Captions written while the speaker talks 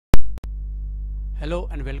Hello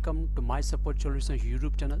and welcome to my support solutions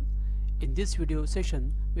YouTube channel. In this video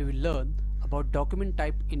session we will learn about document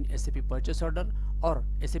type in SAP purchase order or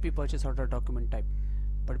SAP purchase order document type.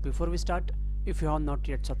 But before we start, if you have not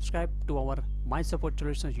yet subscribed to our my support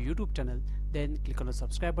solutions YouTube channel, then click on the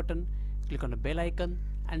subscribe button, click on the bell icon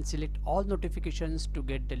and select all notifications to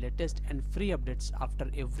get the latest and free updates after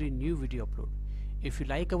every new video upload. If you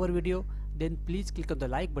like our video, then please click on the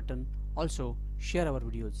like button. Also share our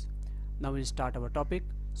videos. Now we'll start our topic.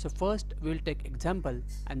 So first we will take example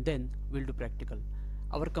and then we'll do practical.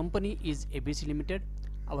 Our company is ABC Limited.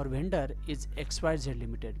 Our vendor is XYZ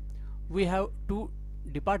Limited. We have two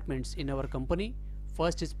departments in our company.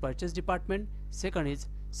 First is purchase department, second is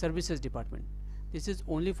services department. This is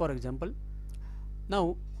only for example.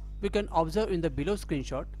 Now we can observe in the below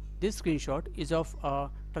screenshot. This screenshot is of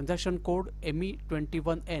transaction code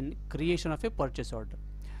ME21N, creation of a purchase order.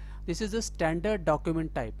 This is a standard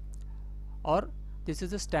document type, or this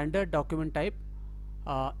is a standard document type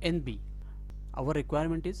NB. Our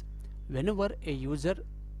requirement is whenever a user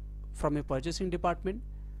from a purchasing department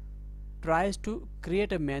tries to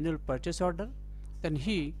create a manual purchase order, then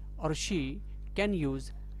he or she can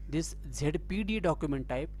use this ZPD document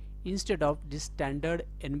type instead of this standard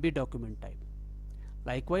NB document type.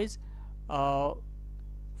 Likewise,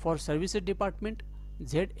 for services department,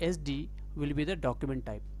 ZSD will be the document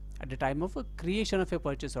type at the time of a creation of a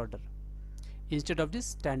purchase order instead of this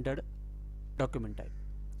standard document type.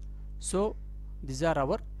 So these are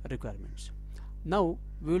our requirements. Now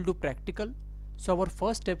we will do practical. So our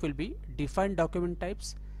first step will be define document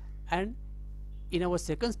types, and in our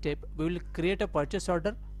second step we will create a purchase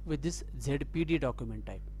order with this ZPD document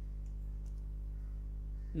type.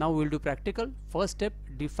 Now we will do practical. First step,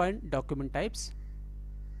 define document types.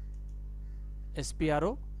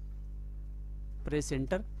 SPRO, press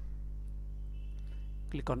enter,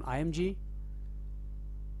 click on IMG,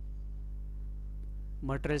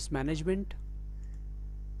 materials management,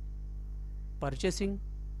 purchasing,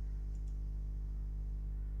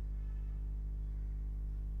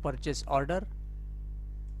 purchase order,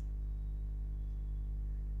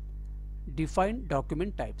 define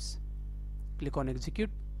document types. Click on execute.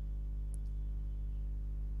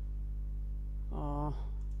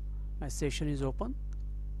 My session is open.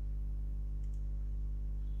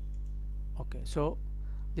 Okay, so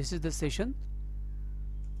this is the session.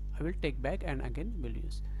 I will take back and again we'll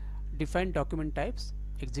use define document types,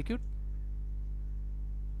 execute.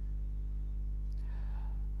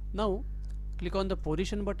 Now click on the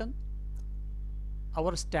position button.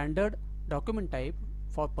 Our standard document type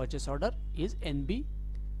for purchase order is NB.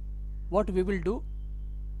 What we will do,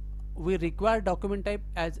 we require document type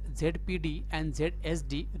as ZPD and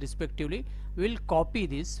ZSD respectively. We will copy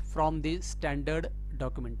this from the standard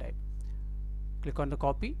document type. Click on the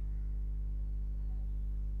copy.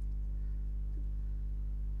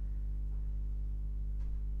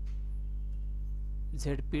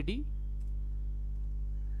 ZPD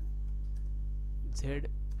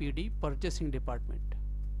purchasing department.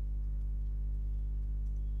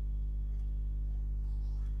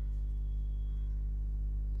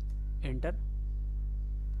 Enter.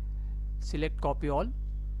 Select copy all.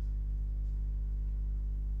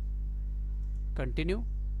 Continue.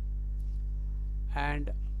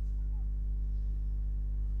 And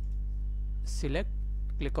select,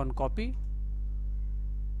 click on copy,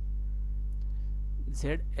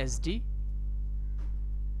 ZSD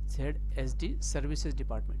services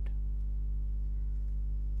department.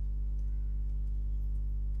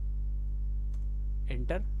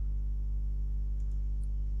 Enter.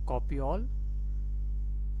 Copy all,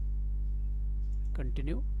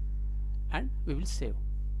 continue, and we will save.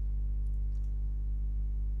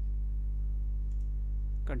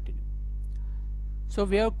 Continue. So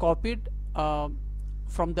we have copied from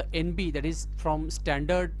the NB, that is from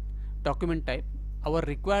standard document type, our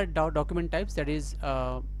required document types, that is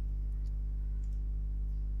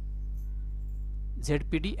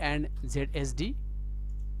ZPD and ZSD.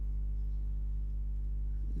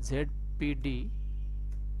 ZPD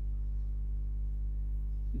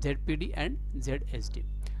and ZSD.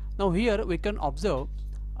 Now here we can observe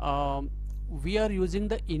we are using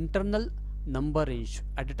the internal number range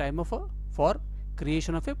at the time of for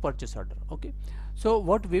creation of a purchase order. Okay, so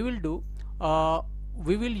what we will do,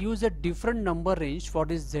 we will use a different number range for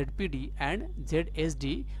this ZPD and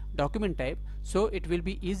ZSD document type, so it will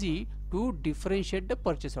be easy to differentiate the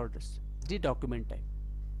purchase orders. The document type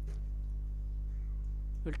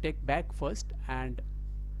we'll take back first and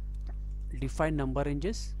define number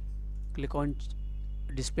ranges. Click on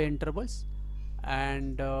display intervals,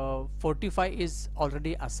 and 45 is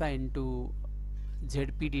already assigned to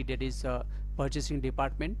ZPD, that is purchasing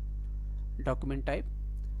department document type.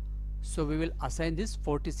 So we will assign this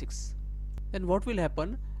 46. Then what will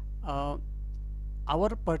happen, our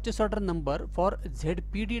purchase order number for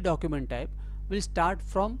ZPD document type will start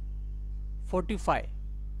from 45,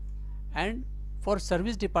 and for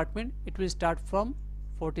service department it will start from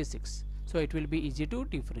 46. So it will be easy to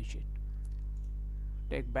differentiate.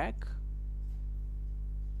 Take back,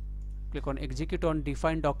 click on execute on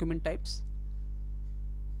define document types,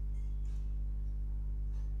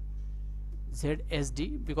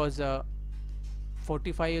 ZSD, because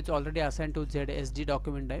 45 is already assigned to ZSD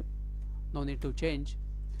document type, no need to change.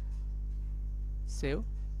 Save.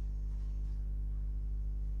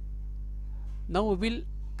 Now we will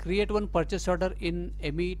create one purchase order in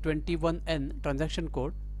ME21N transaction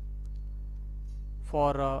code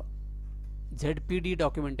for ZPD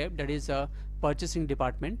document type, that is purchasing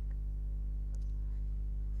department,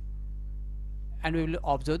 and we will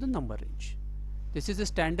observe the number range. This is a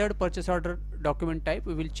standard purchase order document type.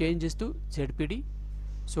 We will change this to ZPD.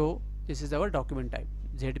 So this is our document type,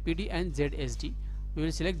 ZPD and ZSD. We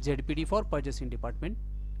will select ZPD for purchasing department.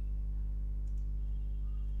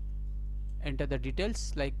 Enter the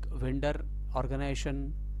details like vendor,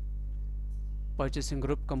 organization, purchasing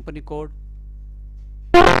group, company code,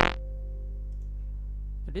 that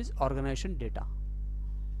is organization data.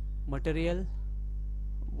 Material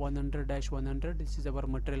 100-100, this is our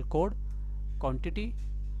material code, quantity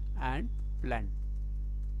and plan.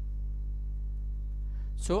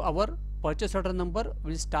 So our purchase order number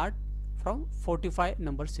will start from 45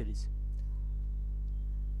 number series.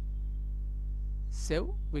 Save.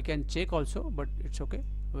 We can check also, but it's okay.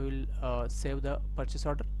 We will save the purchase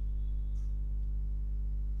order.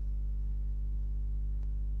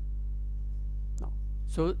 Now,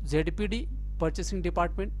 so ZPD purchasing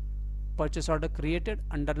department purchase order created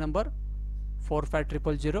under number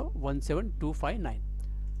 4500017259.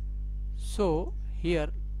 So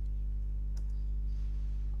here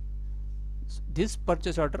this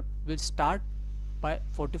purchase order will start by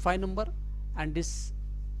 45 number, and this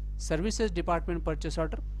services department purchase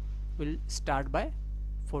order will start by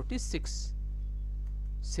 46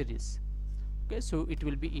 series. Okay, so it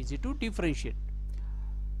will be easy to differentiate.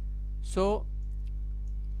 So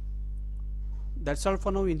that's all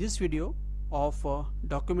for now in this video of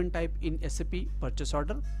document type in SAP purchase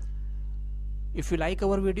order. If you like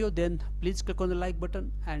our video, then please click on the like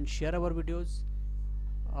button and share our videos.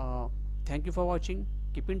 Thank you for watching.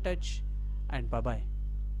 Keep in touch and bye bye.